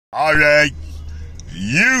All right,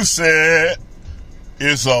 you said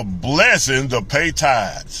it's a blessing to pay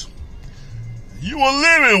tithes. You a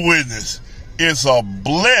living witness. It's a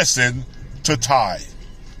blessing to tithe.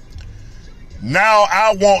 Now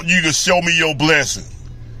I want you to show me your blessing.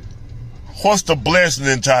 What's the blessing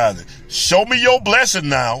in tithing? Show me your blessing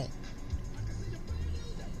now.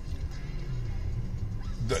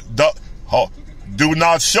 Do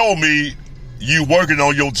not show me you working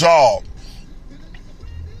on your job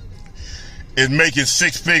and making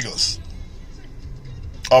 6 figures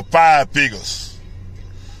or 5 figures.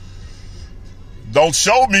 Don't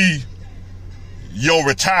show me your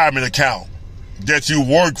retirement account that you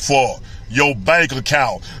work for, your bank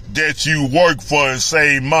account that you work for and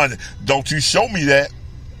save money. Don't you show me that.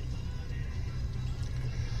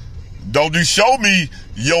 Don't you show me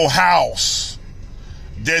your house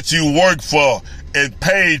that you work for and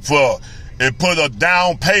paid for and put a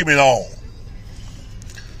down payment on.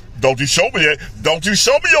 Don't you show me that. Don't you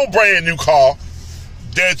show me your brand new car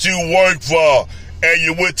that you work for and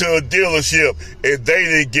you went to a dealership and they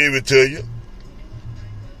didn't give it to you.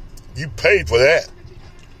 You paid for that.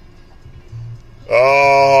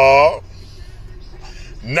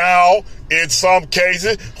 Now, in some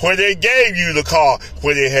cases, when they gave you the car,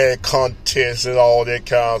 when they had contents and all that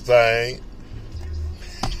kind of thing.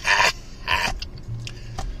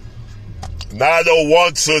 Now, I know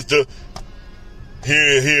one sister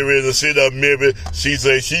here in the city of Memphis, she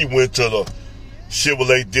said she went to the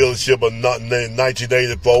Chevrolet dealership in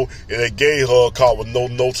 1984 and they gave her a car with no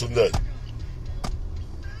notes or nothing.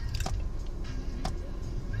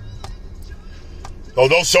 Oh,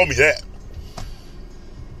 don't show me that.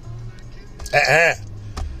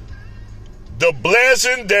 The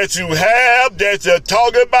blessing that you have, that you're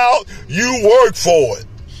talking about, you work for it.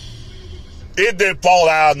 It didn't fall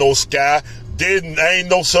out of no sky. Ain't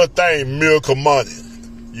no such thing, miracle money.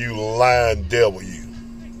 You lying devil, you.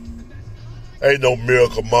 Ain't no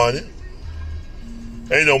miracle money.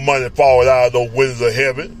 Ain't no money falling out of no windows of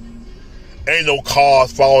heaven. Ain't no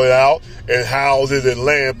cars falling out and houses and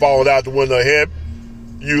land falling out the window of heaven.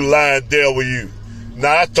 You lying devil, you.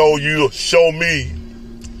 Now I told you to show me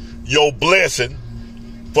your blessing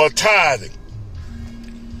for tithing.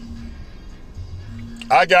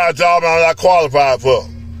 I got a job I'm not qualified for.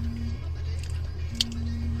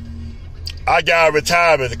 I got a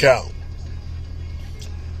retirement account.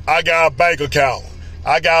 I got a bank account.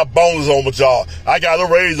 I got a bonus on my job. I got a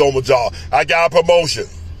raise on my job. I got a promotion.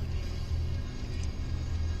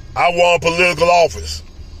 I won political office.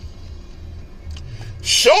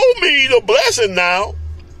 Show me the blessing now.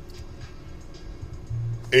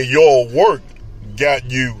 And your work got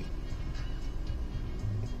you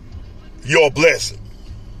your blessing.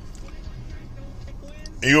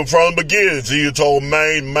 Even from the beginning, you told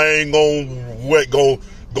man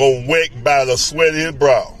gonna wet by the sweat of his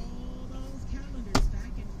brow.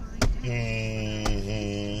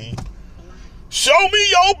 Show me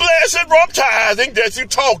your blessing from tithing that you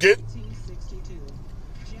talking.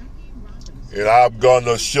 And I'm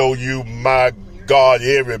gonna show you, my God,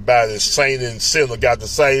 everybody, saint and sinner, got the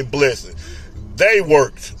same blessing. They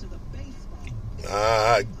worked.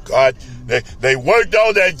 God, they worked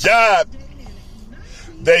on that job.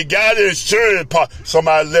 They got insurance.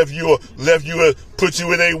 Somebody left you, put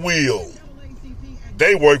you in a will.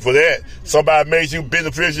 They work for that. Somebody made you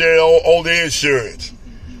beneficiary on the insurance.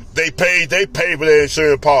 They paid for their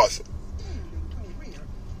insurance policy.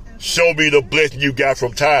 Show me the blessing you got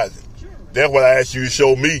from tithing. That's what I asked you to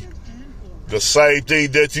show me. The same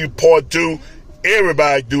thing that you point to,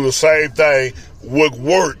 everybody do the same thing with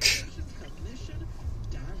work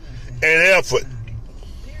and effort.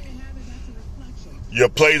 You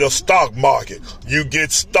play the stock market. You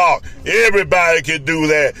get stock. Everybody can do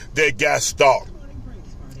that. They got stock.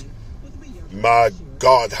 My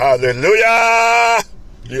God, hallelujah.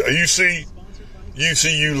 You see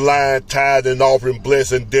you lying, tithing, offering,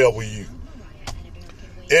 blessing, devil, you.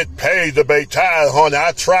 It pays to pay tithe, honey.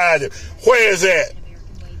 I tried it. Where is that?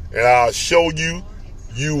 And I'll show you,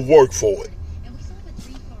 you work for it.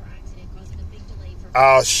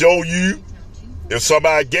 I'll show you, if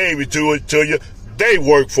somebody gave it to you, they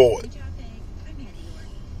work for it.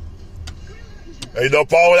 Ain't no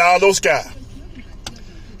falling out of no sky.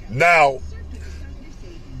 Now,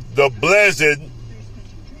 the blessing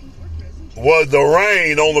was the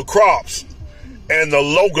rain on the crops and the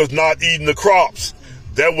locusts not eating the crops.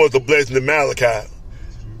 That was the blessing in Malachi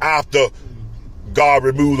after God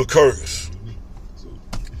removed the curse.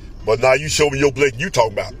 But now you show me your blessing you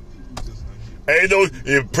talking about. Ain't no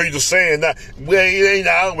preacher saying that, well, it ain't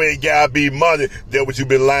always gotta be money. That's what you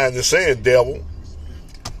been lying and saying, devil.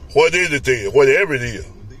 What is it then? Whatever it is.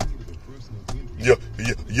 Your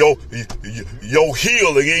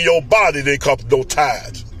healing in your body didn't come from no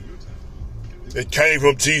tithes. It came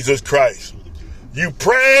from Jesus Christ. You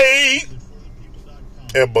prayed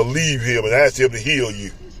and believe him and ask him to heal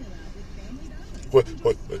you.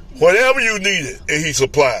 Whatever you needed, and he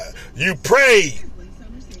supplied. You prayed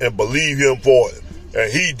and believe him for it.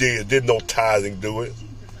 And he did. Didn't no tithing do it.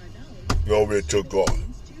 You already took God.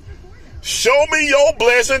 Show me your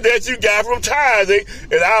blessing that you got from tithing,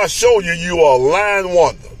 and I'll show you you are a lying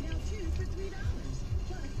wonder.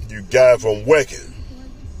 You got it from working.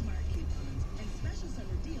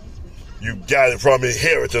 You got it from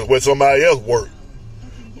inheritance where somebody else worked.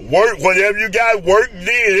 Work, whatever you got, work, did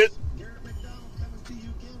it.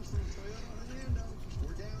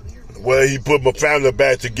 Well, he put my family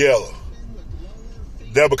back together.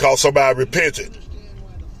 That's because somebody repented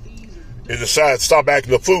and decided to stop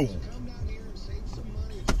acting a fool.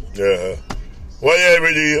 Yeah. Whatever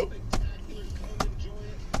it is,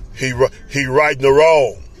 he righting the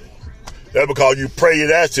wrong. That's because you pray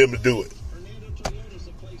and ask him to do it.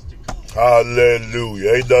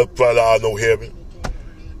 Hallelujah. Ain't nothing further out of no heaven.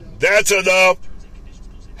 That's enough.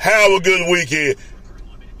 Have a good weekend.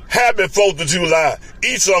 Happy 4th of July.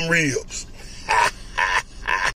 Eat some ribs.